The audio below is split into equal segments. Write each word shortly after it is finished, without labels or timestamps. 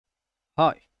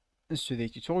Hi, in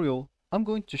today's tutorial, I'm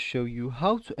going to show you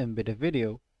how to embed a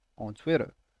video on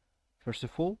Twitter. First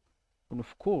of all, and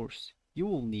of course, you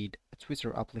will need a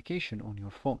Twitter application on your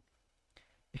phone.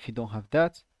 If you don't have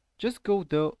that, just go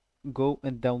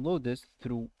and download this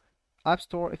through App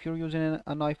Store if you're using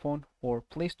an iPhone or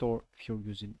Play Store if you're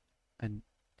using an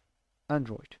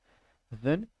Android.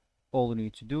 Then, all you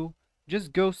need to do,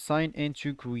 just go sign in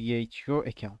to create your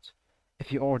account.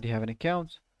 If you already have an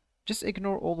account, just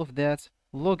ignore all of that,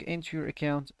 log into your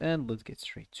account, and let's get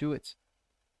straight to it.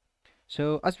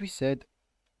 So, as we said,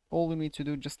 all we need to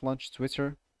do just launch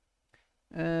Twitter.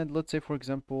 And let's say, for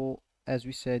example, as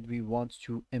we said, we want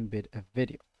to embed a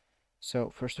video. So,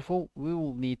 first of all, we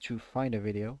will need to find a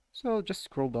video. So, just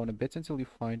scroll down a bit until you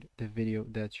find the video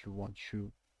that you want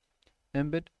to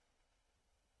embed.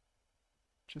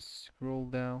 Just scroll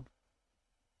down.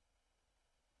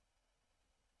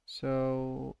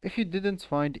 So if you didn't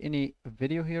find any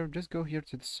video here, just go here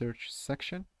to the search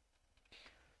section,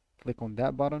 click on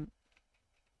that button,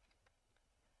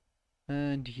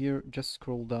 and here just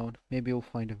scroll down. Maybe you'll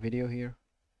find a video here.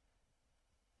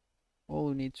 All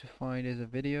you need to find is a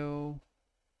video.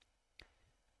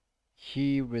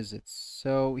 Here is it.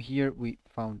 So here we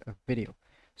found a video.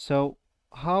 So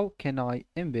how can I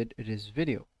embed this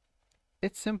video?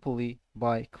 It's simply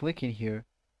by clicking here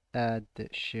at the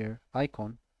share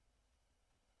icon.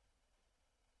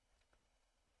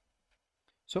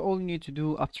 So all you need to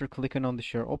do after clicking on the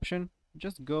share option,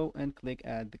 just go and click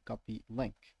add the copy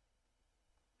link.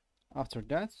 After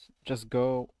that, just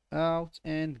go out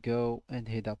and go and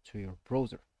head up to your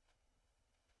browser.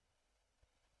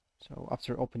 So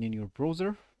after opening your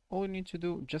browser, all you need to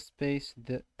do, just paste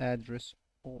the address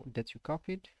that you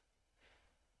copied,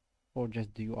 or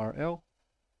just the URL.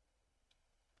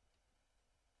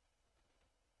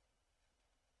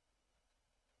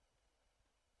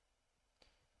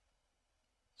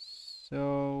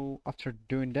 So after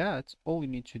doing that, all you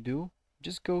need to do,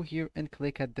 just go here and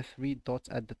click at the three dots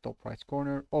at the top right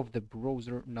corner of the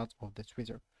browser, not of the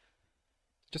Twitter.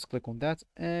 Just click on that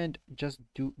and just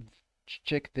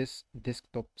check this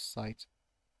desktop site.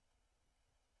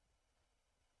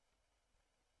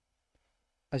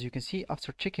 As you can see,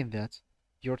 after checking that,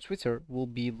 your Twitter will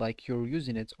be like you're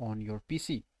using it on your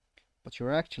PC, but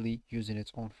you're actually using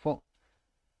it on phone.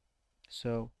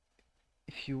 So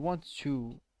if you want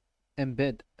to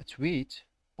embed a tweet,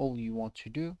 all you want to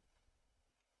do,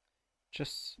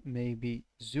 just maybe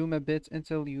zoom a bit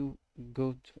until you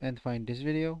go and find this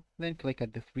video, then click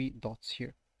at the three dots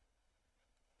here.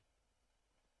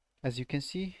 As you can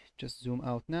see, just zoom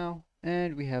out now,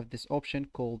 and we have this option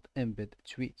called Embed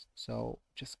Tweets. So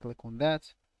just click on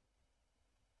that.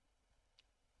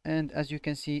 And as you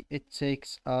can see, it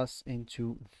takes us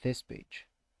into this page.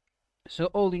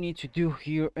 So all you need to do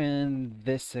here in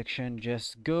this section,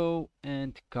 just go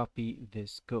and copy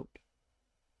this code.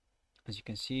 As you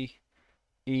can see,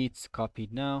 it's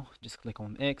copied now. Just click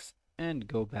on X and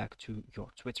go back to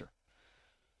your Twitter.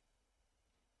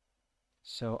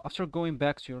 So after going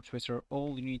back to your Twitter,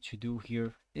 all you need to do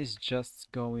here is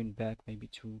just going back maybe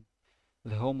to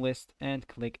the home list and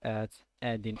click at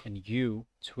adding a new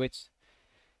tweets.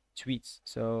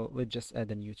 So let's just add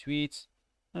a new tweet,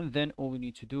 and then all you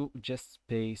need to do, just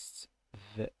paste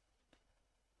the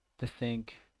thing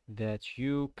that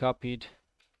you copied.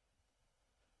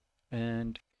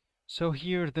 And so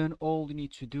here, then all you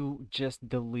need to do, just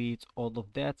delete all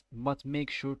of that, but make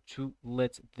sure to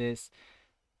let this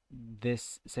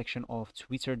section of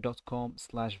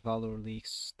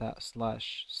twitter.com/valorleaks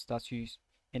slash status.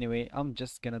 Anyway, I'm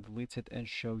just gonna delete it and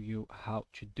show you how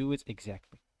to do it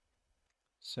exactly.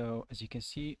 So as you can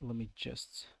see, let me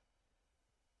just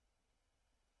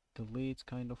delete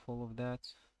kind of all of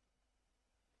that.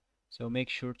 So make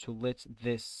sure to let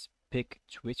this pick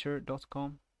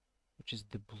twitter.com, which is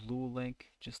the blue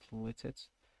link, just let it.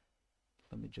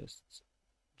 Let me just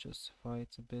justify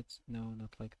it a bit. No,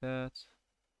 not like that.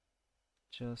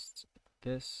 Just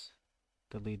this,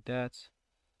 delete that,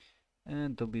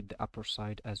 and delete the upper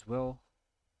side as well.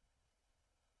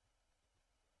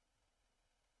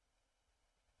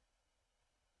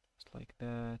 Just like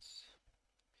that,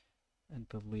 and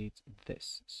delete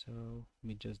this. So let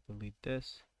me just delete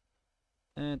this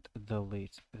and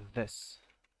delete this.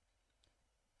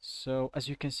 So as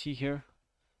you can see here,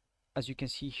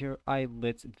 I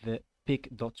let the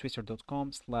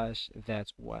pick.twitter.com slash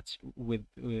that's what with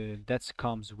that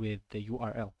comes with the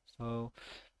URL. So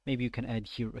maybe you can add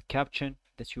here a caption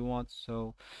that you want.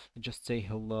 So just say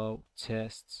hello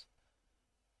tests.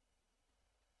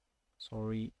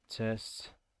 Sorry,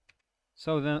 tests.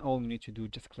 So then all you need to do,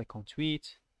 just click on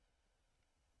tweet,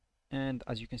 and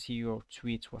as you can see your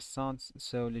tweet was sent.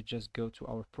 So let's just go to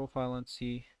our profile and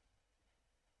see.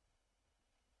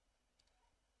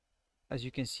 As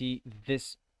you can see,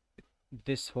 this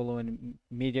following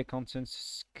media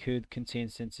contents could contain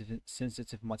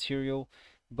sensitive material,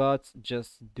 but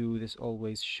just do this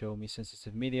always show me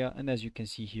sensitive media. And as you can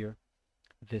see here,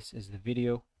 this is the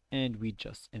video and we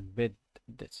just embed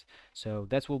this. So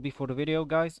that will be for the video,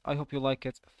 guys. I hope you like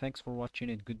it. Thanks for watching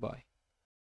and goodbye.